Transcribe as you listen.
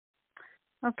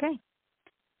Okay.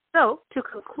 So, to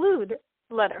conclude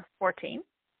letter 14,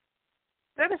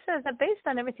 the Rebbe says that based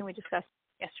on everything we discussed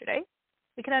yesterday,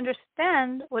 we can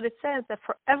understand what it says that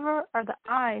forever are the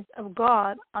eyes of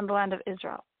God on the land of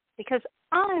Israel. Because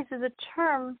eyes is a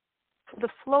term for the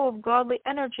flow of godly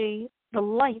energy, the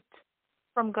light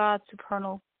from God's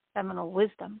supernal seminal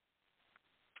wisdom.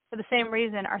 For the same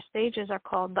reason, our stages are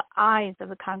called the eyes of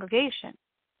the congregation,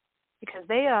 because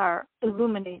they are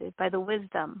illuminated by the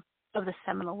wisdom of the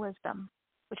seminal wisdom,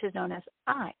 which is known as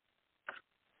eye.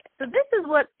 So this is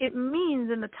what it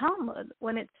means in the Talmud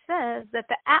when it says that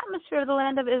the atmosphere of the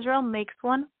land of Israel makes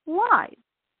one wise.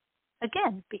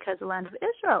 Again, because the land of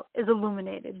Israel is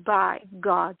illuminated by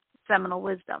God's seminal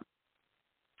wisdom.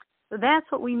 So that's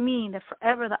what we mean, that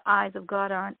forever the eyes of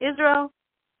God are on Israel.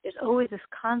 There's always this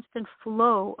constant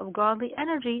flow of godly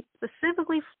energy,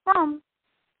 specifically from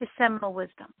his seminal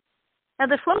wisdom. Now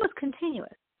the flow is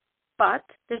continuous, but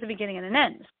there's a beginning and an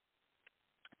end.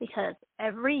 Because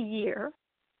every year,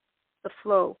 the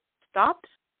flow stops,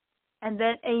 and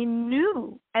then a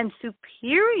new and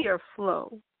superior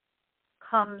flow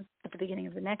comes at the beginning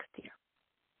of the next year.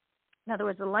 In other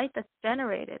words, the light that's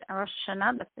generated on Rosh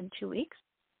HaShana, that's in 2 weeks,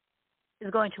 is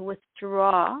going to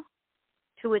withdraw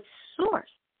to its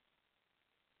source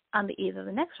on the eve of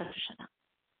the next Rosh HaShana.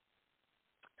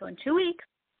 So in 2 weeks,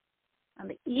 on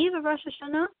the eve of Rosh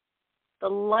HaShana, the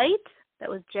light that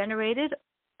was generated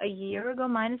a year ago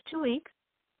minus 2 weeks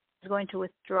is going to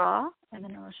withdraw, and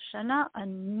then in Rosh Hashanah, a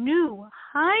new,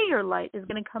 higher light is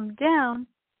going to come down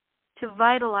to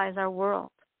vitalize our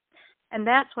world. And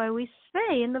that's why we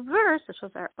say in the verse, this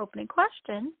was our opening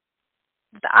question,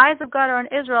 the eyes of God are on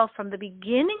Israel from the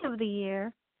beginning of the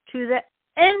year to the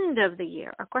end of the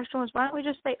year. Our question was, why don't we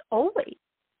just say always,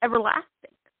 everlasting?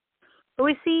 But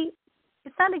we see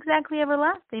it's not exactly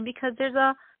everlasting because there's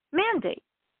a mandate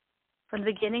from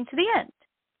the beginning to the end.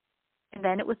 And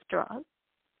then it withdraws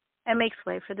and makes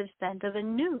way for the descent of a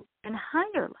new and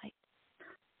higher light.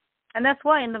 And that's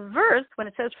why in the verse, when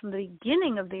it says from the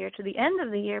beginning of the year to the end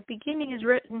of the year, beginning is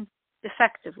written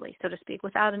defectively, so to speak,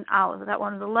 without an aleph, without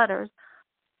one of the letters,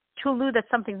 to allude that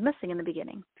something's missing in the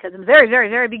beginning. Because in the very, very,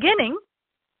 very beginning,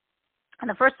 on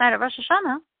the first night of Rosh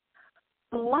Hashanah,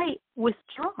 the light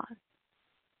withdraws.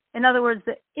 In other words,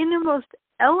 the innermost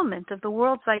element of the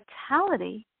world's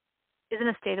vitality is in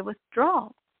a state of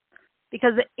withdrawal.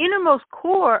 Because the innermost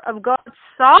core of God's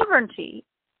sovereignty,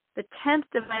 the 10th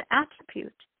divine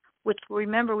attribute, which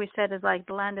remember we said is like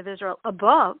the land of Israel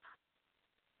above,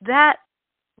 that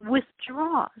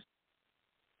withdraws.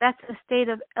 That's a state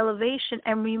of elevation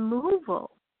and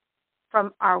removal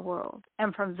from our world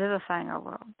and from vivifying our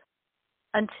world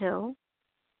until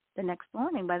the next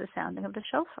morning by the sounding of the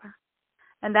shofar.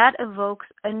 And that evokes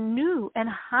a new and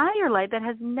higher light that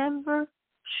has never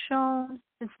shone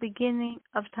since the beginning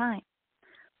of time.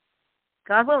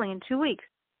 God willing, in 2 weeks,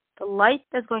 the light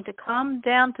that's going to come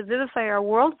down to vivify our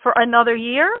world for another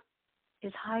year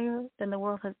is higher than the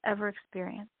world has ever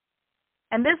experienced.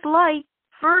 And this light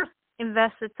first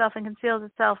invests itself and conceals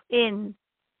itself in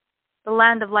the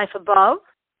land of life above,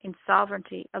 in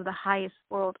sovereignty of the highest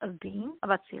world of being, of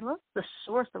Atzilus, the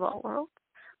source of all worlds.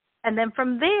 And then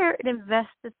from there, it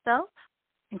invests itself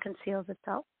and conceals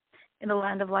itself in the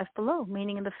land of life below,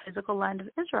 meaning in the physical land of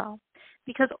Israel.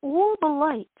 Because all the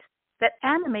light that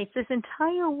animates this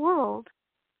entire world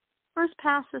first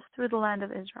passes through the land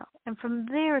of Israel. And from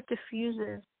there it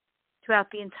diffuses throughout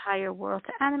the entire world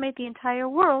to animate the entire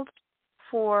world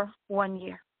for 1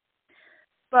 year.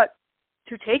 But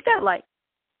to take that light,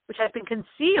 which has been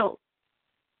concealed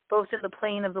both in the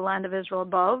plane of the land of Israel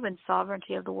above and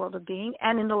sovereignty of the world of being,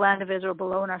 and in the land of Israel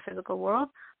below in our physical world,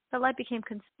 that light became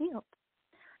concealed.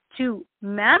 To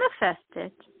manifest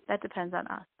it, that depends on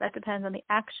us. That depends on the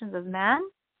actions of man,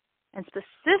 and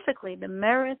specifically the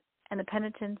merit and the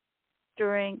penitence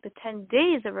during the 10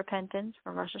 days of repentance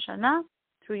from Rosh Hashanah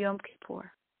through Yom Kippur.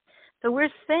 So we're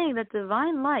saying that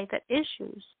divine light that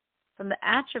issues from the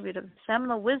attribute of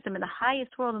seminal wisdom in the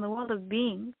highest world, in the world of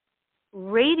being,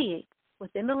 radiates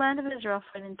within the land of Israel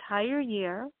for an entire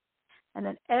year, and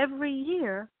then every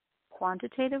year,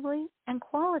 quantitatively and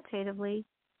qualitatively,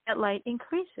 that light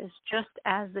increases, just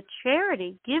as the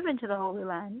charity given to the Holy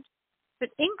Land should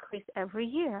increase every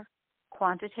year,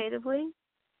 quantitatively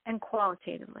and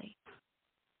qualitatively.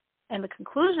 And the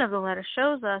conclusion of the letter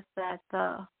shows us that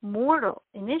the mortal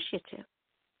initiative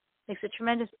makes a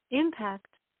tremendous impact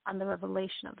on the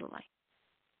revelation of the light.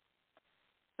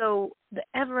 So the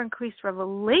ever-increased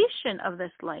revelation of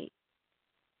this light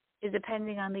is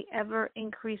depending on the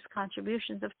ever-increased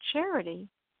contributions of charity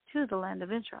to the land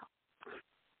of Israel.